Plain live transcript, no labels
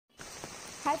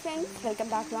Hi friends, welcome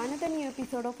back to another new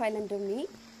episode of Island of Me.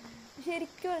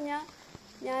 ശരിക്കും പറഞ്ഞാൽ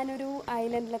ഞാനൊരു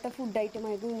ഐലൻഡിലത്തെ food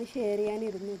ഐറ്റമായിരുന്നു ഇന്ന് share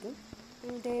ചെയ്യാനിരുന്നത്.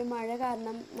 ഇവിടെ മഴ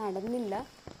കാരണം നടന്നില്ല.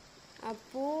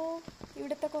 അപ്പോൾ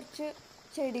ഇവിടുത്തെ കുറച്ച്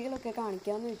ചെടികളൊക്കെ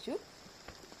കാണിക്കാമെന്ന് വെച്ചു.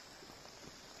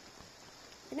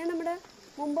 പിന്നെ നമ്മുടെ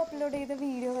മുമ്പ് അപ്ലോഡ് ചെയ്ത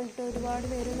വീഡിയോ കണ്ടിട്ട് ഒരുപാട്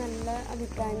പേര് നല്ല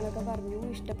അഭിപ്രായങ്ങളൊക്കെ പറഞ്ഞു,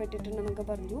 ഇഷ്ടപ്പെട്ടിട്ടുണ്ടെന്നൊക്കെ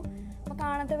പറഞ്ഞു. അപ്പോൾ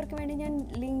കാണാത്തവർക്ക് വേണ്ടി ഞാൻ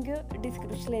ലിങ്ക്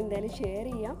ഡിസ്ക്രിപ്ഷനിൽ എന്തായാലും ഷെയർ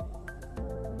ചെയ്യാം.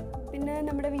 പിന്നെ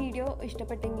നമ്മുടെ വീഡിയോ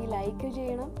ഇഷ്ടപ്പെട്ടെങ്കിൽ ലൈക്ക്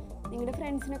ചെയ്യണം, നിങ്ങളുടെ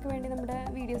ഫ്രണ്ട്സിനൊക്കെ വേണ്ടി നമ്മുടെ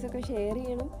വീഡിയോസൊക്കെ ഷെയർ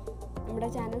ചെയ്യണം. നമ്മുടെ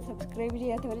ചാനൽ സബ്സ്ക്രൈബ്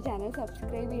ചെയ്യാത്തവർ ചാനൽ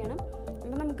സബ്സ്ക്രൈബ് ചെയ്യണം.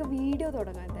 അപ്പോൾ നമുക്ക് വീഡിയോ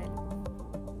തുടങ്ങാം. എന്തായാലും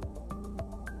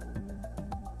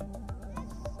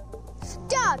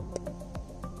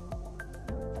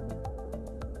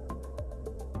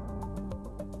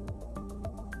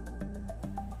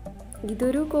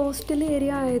ഇതൊരു കോസ്റ്റൽ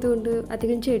ഏരിയ ആയതുകൊണ്ട്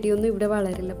അധികം ചെടിയൊന്നും ഇവിടെ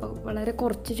വളരില്ല. അപ്പോൾ വളരെ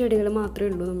കുറച്ച് ചെടികൾ മാത്രമേ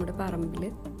ഉള്ളൂ നമ്മുടെ പറമ്പിൽ.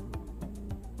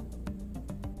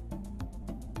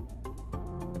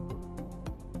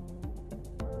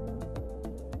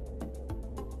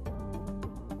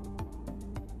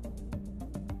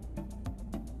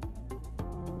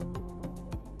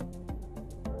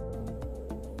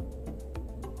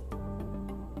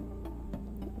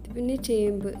 പിന്നെ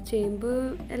ചേമ്പ്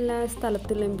എല്ലാ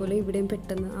സ്ഥലത്തുള്ളതും പോലെ ഇവിടെയും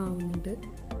പെട്ടെന്ന് ആവുന്നുണ്ട്.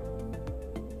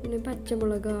 പിന്നെ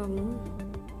പച്ചമുളക് ആവും.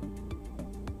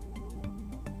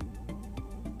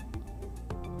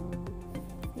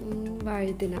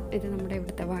 വഴുതിന, ഇത് നമ്മുടെ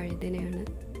ഇവിടുത്തെ വഴുതിനയാണ്.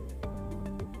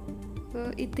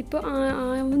 ഇതിപ്പോൾ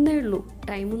ആവുന്നേ ഉള്ളൂ,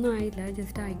 ടൈമൊന്നും ആയില്ല,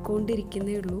 ജസ്റ്റ്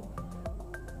ആയിക്കൊണ്ടിരിക്കുന്നേ ഉള്ളൂ.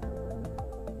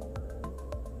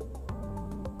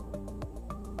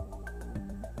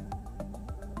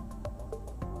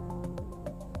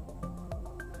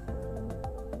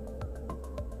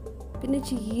 പിന്നെ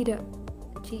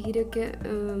ചീരയൊക്കെ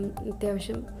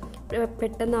അത്യാവശ്യം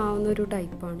പെട്ടെന്നാവുന്ന ഒരു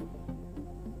ടൈപ്പാണ്.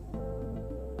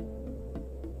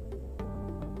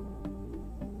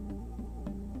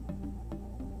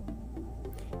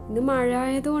 ഇന്ന് മഴ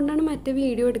ആയതുകൊണ്ടാണ് മറ്റേ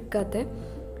വീഡിയോ എടുക്കാത്തത്.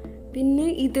 പിന്നെ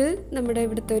ഇത് നമ്മുടെ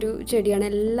ഇവിടുത്തെ ഒരു ചെടിയാണ്,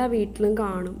 എല്ലാ വീട്ടിലും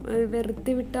കാണും,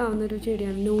 വെറുതെ വിട്ടാവുന്നൊരു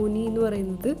ചെടിയാണ്. നോനി എന്ന്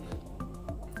പറയുന്നത്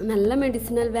നല്ല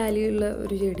മെഡിസിനൽ വാല്യൂ ഉള്ള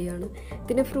ഒരു ചെടിയാണ്.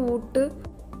 ഇതിൻ്റെ ഫ്രൂട്ട്,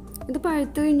 ഇത്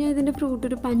പഴുത്തു കഴിഞ്ഞാൽ ഇതിൻ്റെ ഫ്രൂട്ട്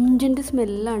ഒരു പഞ്ചിൻ്റെ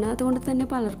സ്മെല്ലാണ്, അതുകൊണ്ട് തന്നെ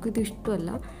പലർക്കും ഇത് ഇഷ്ടമല്ല.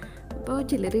 അപ്പോൾ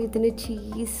ചിലർ ഇതിന്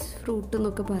ചീസ് ഫ്രൂട്ട്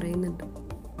എന്നൊക്കെ പറയുന്നുണ്ട്.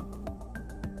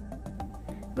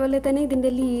 അതുപോലെ തന്നെ ഇതിൻ്റെ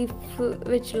ലീഫ്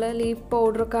വെച്ചുള്ള ലീഫ്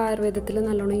പൗഡറൊക്കെ ആയുർവേദത്തിൽ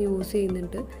നല്ലോണം യൂസ്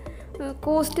ചെയ്യുന്നുണ്ട്.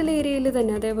 കോസ്റ്റൽ ഏരിയയിൽ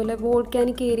തന്നെ, അതേപോലെ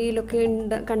വോൾക്കാനിക് ഏരിയയിലൊക്കെ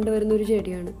കണ്ടുവരുന്നൊരു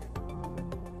ചെടിയാണ്.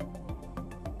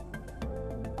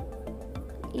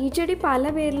 ഈ ചെടി പല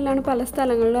പേരിലാണ് പല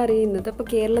സ്ഥലങ്ങളിലും അറിയുന്നത്. അപ്പോൾ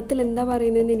കേരളത്തിൽ എന്താ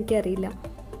പറയുന്നതെന്ന് എനിക്കറിയില്ല.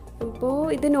 അപ്പോൾ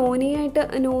ഇത് നോനി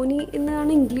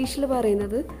എന്നാണ് ഇംഗ്ലീഷിൽ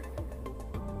പറയുന്നത്.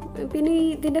 പിന്നെ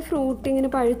ഇതിൻ്റെ ഫ്രൂട്ട് ഇങ്ങനെ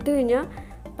പഴുത്ത് കഴിഞ്ഞാൽ,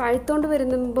 പഴുത്തോണ്ട്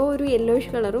വരുമ്പോൾ ഒരു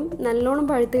യെല്ലോയിഷ് കളറും നല്ലോണം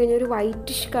പഴുത്ത് കഴിഞ്ഞാൽ ഒരു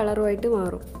വൈറ്റിഷ് കളറുമായിട്ട്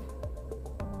മാറും.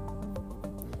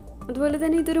 അതുപോലെ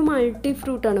തന്നെ ഇതൊരു മൾട്ടി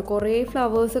ഫ്രൂട്ടാണ്, കുറേ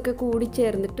ഫ്ലവേഴ്സൊക്കെ കൂടി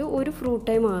ചേർന്നിട്ട് ഒരു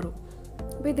ഫ്രൂട്ടായി മാറും.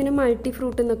 അപ്പോൾ ഇതിന് മൾട്ടി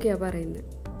ഫ്രൂട്ട് എന്നൊക്കെയാണ് പറയുന്നത്.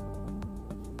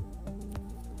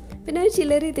 പിന്നെ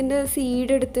ചിലർ ഇതിൻ്റെ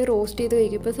സീഡ് എടുത്ത് റോസ്റ്റ് ചെയ്ത്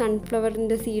കഴിക്കും. ഇപ്പോൾ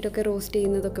സൺഫ്ലവറിൻ്റെ സീഡൊക്കെ റോസ്റ്റ്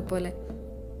ചെയ്യുന്നതൊക്കെ പോലെ.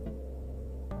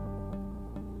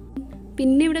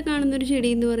 പിന്നെ ഇവിടെ കാണുന്നൊരു ചെടി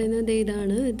എന്ന് പറയുന്നത്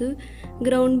ഇതാണ്. ഇത്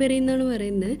ഗ്രൗണ്ട് ബെറി എന്നാണ്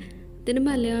പറയുന്നത്. ഇതിന്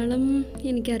മലയാളം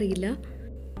എനിക്കറിയില്ല.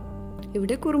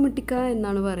 ഇവിടെ കുറുമുട്ടിക്ക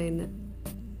എന്നാണ് പറയുന്നത്.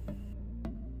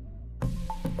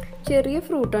 ചെറിയ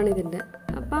ഫ്രൂട്ടാണ് ഇതിൻ്റെ.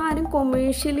 അപ്പോൾ ആരും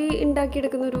കൊമേഴ്ഷ്യലി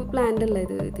ഉണ്ടാക്കിയെടുക്കുന്ന ഒരു പ്ലാന്റ് അല്ല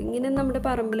ഇത്. ഇതിങ്ങനെ നമ്മുടെ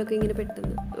പറമ്പിലൊക്കെ ഇങ്ങനെ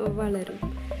പെട്ടെന്ന് വളരും.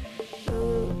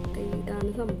 ഇതാണ്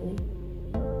സംഭവം.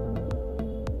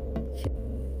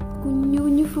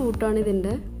 കുഞ്ഞു ഫ്രൂട്ടാണ്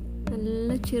ഇതിൻ്റെ,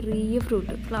 നല്ല ചെറിയ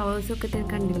ഫ്രൂട്ട്. ഫ്ലവേഴ്സൊക്കെ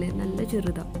കണ്ടില്ലേ, നല്ല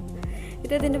ചെറുതാണ്.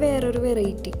 ഇതതിൻ്റെ വേറൊരു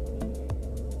വെറൈറ്റി,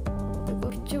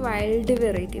 കുറച്ച്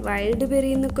വൈൽഡ്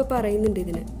ബെറി എന്നൊക്കെ പറയുന്നുണ്ട്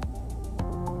ഇതിന്.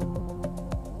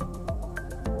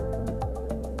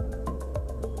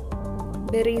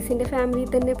 ബെറീസിൻ്റെ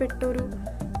ഫാമിലിയിൽ തന്നെ പെട്ടൊരു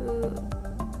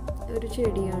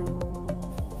ചെടിയാണ്.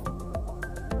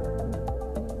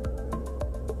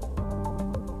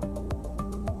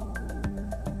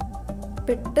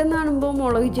 പെട്ടെന്ന് കാണുമ്പോൾ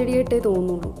മുളക് ചെടിയായിട്ടേ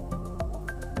തോന്നുള്ളൂ.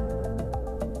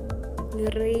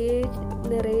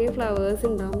 നിറയെ ഫ്ലവേഴ്സ്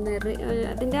ഉണ്ടാവും.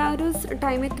 അതിൻ്റെ ആ ഒരു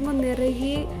ടൈം എത്തുമ്പോൾ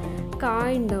നിറയെ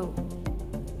കായ ഉണ്ടാവും.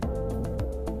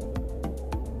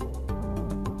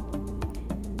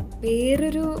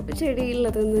 വേറൊരു ചെടി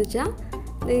ഉള്ളതെന്ന് വെച്ചാൽ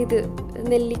ഇത്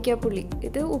നെല്ലിക്കാപ്പുളി.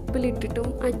 ഇത് ഉപ്പിലിട്ടിട്ടും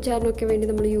അച്ചാറിനൊക്കെ വേണ്ടി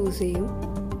നമ്മൾ യൂസ് ചെയ്യും.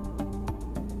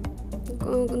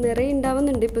 നിറയെ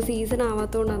ഉണ്ടാവുന്നുണ്ട്. ഇപ്പോൾ സീസൺ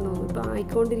ആവാത്തതുകൊണ്ടാണെന്ന് തോന്നുന്നു. ഇപ്പോൾ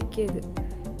ആയിക്കൊണ്ടിരിക്കുക,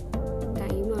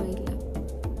 ടൈമായില്ല.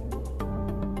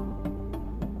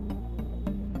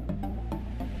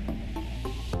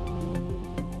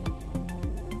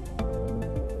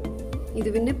 ഇത്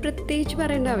പിന്നെ പ്രത്യേകിച്ച്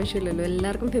പറയേണ്ട ആവശ്യമില്ലല്ലോ,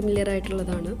 എല്ലാവർക്കും ഫെമിലിയർ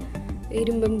ആയിട്ടുള്ളതാണ്.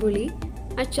 ഇരുമ്പൻ പുളി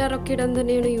അച്ചാറൊക്കെ ഇടാൻ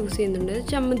തന്നെയാണ് യൂസ് ചെയ്യുന്നുണ്ട്,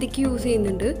 ചമ്മന്തിക്ക് യൂസ്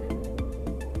ചെയ്യുന്നുണ്ട്.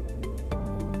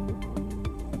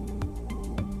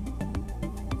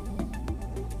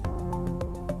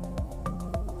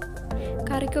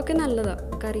 കറിക്കൊക്കെ നല്ലതാണ്,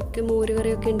 കറിക്ക് മോര്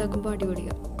കറിയൊക്കെ ഉണ്ടാക്കുമ്പോൾ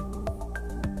അടിപൊളിയാണ്.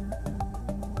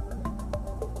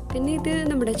 പിന്നെ ഇത്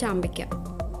നമ്മുടെ ചാമ്പയ്ക്ക,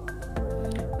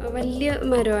 വലിയ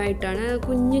മരമായിട്ടാണ്,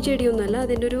 കുഞ്ഞു ചെടിയൊന്നുമല്ല,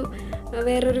 അതിൻ്റെ ഒരു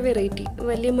വേറൊരു വെറൈറ്റി,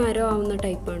 വലിയ മരമാവുന്ന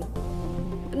ടൈപ്പാണ്.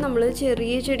 നമ്മൾ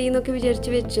ചെറിയ ചെടി എന്നൊക്കെ വിചാരിച്ച്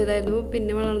വെച്ചതായിരുന്നു,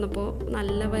 പിന്നെ വളർന്നപ്പോൾ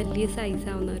നല്ല വലിയ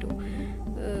സൈസാവുന്ന ഒരു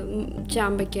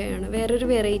ചാമ്പയ്ക്കയാണ്, വേറൊരു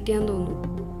വെറൈറ്റിയാന്ന് തോന്നുന്നു.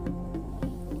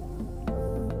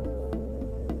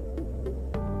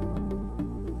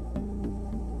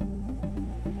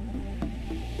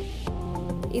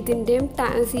 ഇതിൻ്റെയും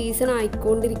സീസൺ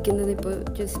ആയിക്കൊണ്ടിരിക്കുന്നത്. ഇപ്പോൾ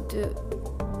ജസ്റ്റ്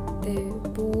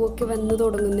പൂവൊക്കെ വന്ന്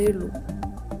തുടങ്ങുന്നേ ഉള്ളൂ.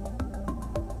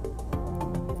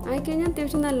 ആയിക്കഴിഞ്ഞാൽ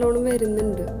അത്യാവശ്യം നല്ലോണം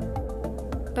വരുന്നുണ്ട്.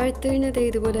 പഴുത്ത് കഴിഞ്ഞാൽ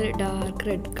ഇതുപോലെ ഡാർക്ക്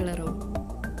റെഡ് കളറാവും.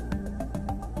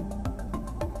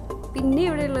 പിന്നെ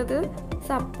ഇവിടെ ഉള്ളത്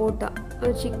സപ്പോട്ട,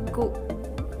 ചിക്കു.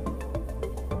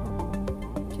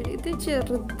 ശരി, ഇത്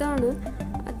ചെറുതാണ്,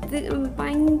 അത്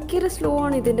ഭയങ്കര സ്ലോ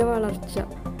ആണ് ഇതിൻ്റെ വളർച്ച.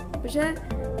 പക്ഷെ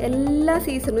എല്ലാ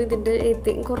സീസണും ഇതിൻ്റെ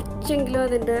കുറച്ചെങ്കിലും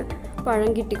അതിൻ്റെ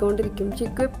പഴം കിട്ടിക്കൊണ്ടിരിക്കും.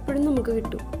 ചിക്കു എപ്പോഴും നമുക്ക്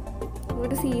കിട്ടും,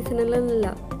 ഒരു സീസണിലല്ല,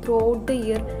 ത്രൂ ഔട്ട് ദ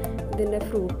ഇയർ ഇതിൻ്റെ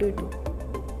ഫ്രൂട്ട് കിട്ടും.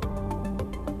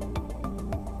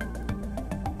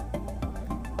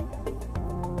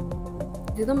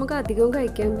 ഇത് നമുക്ക് അധികം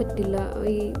കഴിക്കാൻ പറ്റില്ല,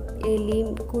 ഈ എലിയും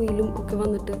കുയിലും ഒക്കെ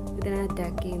വന്നിട്ട് ഇതിനെ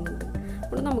അറ്റാക്ക് ചെയ്യുന്നുണ്ട്.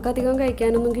 അപ്പോൾ നമുക്കധികം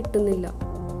കഴിക്കാനൊന്നും കിട്ടുന്നില്ല.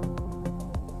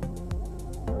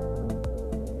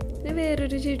 പിന്നെ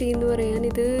വേറൊരു ചെടി എന്ന് പറയാൻ,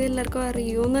 ഇത് എല്ലാവർക്കും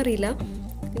അറിയുമോയെന്നറിയില്ല,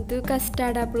 ഇത്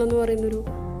കസ്റ്റാർഡ് ആപ്പിൾ എന്ന് പറയുന്നൊരു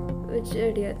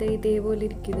ചെടിയാണ്. ഇതേപോലെ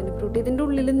ഇരിക്കും ഇതിൻ്റെ ഫ്രൂട്ട്. ഇതിൻ്റെ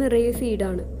ഉള്ളിൽ നിറയെ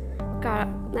സീഡാണ്,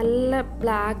 നല്ല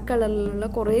ബ്ലാക്ക് കളറിലുള്ള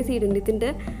കുറേ സീഡുണ്ട്. ഇതിൻ്റെ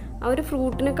ആ ഒരു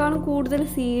ഫ്രൂട്ടിനേക്കാളും കൂടുതൽ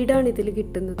സീഡാണ് ഇതിൽ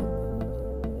കിട്ടുന്നത്.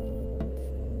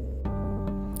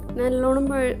 നല്ലോണം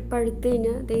പഴുത്ത്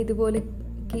കഴിഞ്ഞാൽ ഇതുപോലെ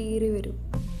കീറി വരും.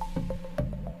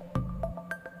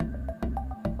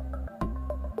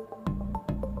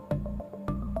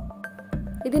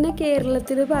 ഇതിനെ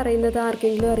കേരളത്തിൽ പറയുന്നത്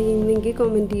ആർക്കെങ്കിലും അറിയുമെങ്കിൽ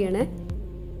കമൻറ്റ് ചെയ്യണേ,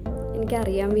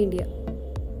 എനിക്കറിയാൻ വേണ്ടിയാണ്.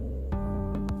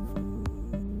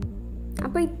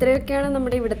 അപ്പോൾ ഇത്രയൊക്കെയാണ്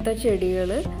നമ്മുടെ ഇവിടുത്തെ ചെടികൾ.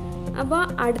 അപ്പോൾ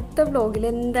അടുത്ത വ്ലോഗിൽ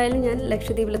എന്തായാലും ഞാൻ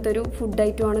ലക്ഷദ്വീപിലത്തെ ഒരു ഫുഡ്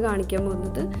ഐറ്റമാണ് കാണിക്കാൻ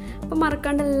പോകുന്നത്. അപ്പോൾ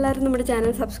മറക്കാണ്ട് എല്ലാവരും നമ്മുടെ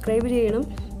ചാനൽ സബ്സ്ക്രൈബ് ചെയ്യണം,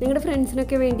 നിങ്ങളുടെ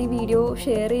ഫ്രണ്ട്സിനൊക്കെ വേണ്ടി വീഡിയോ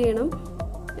ഷെയർ ചെയ്യണം.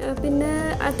 പിന്നെ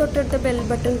തൊട്ടടുത്ത ബെൽ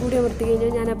ബട്ടൺ കൂടി അമർത്തി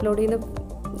കഴിഞ്ഞാൽ ഞാൻ അപ്ലോഡ്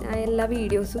ചെയ്യുന്ന എല്ലാ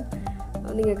വീഡിയോസും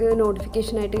നിങ്ങൾക്ക്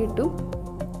നോട്ടിഫിക്കേഷനായിട്ട് കിട്ടും.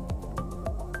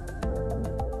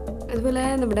 അതുപോലെ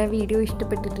നമ്മുടെ വീഡിയോ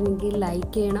ഇഷ്ടപ്പെട്ടിട്ടുണ്ടെങ്കിൽ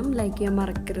ലൈക്ക് ചെയ്യണം, ലൈക്ക് ചെയ്യാൻ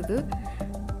മറക്കരുത്.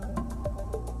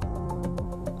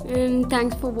 And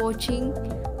thanks for watching.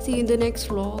 See you in the next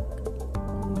vlog.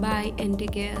 Bye and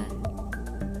take care.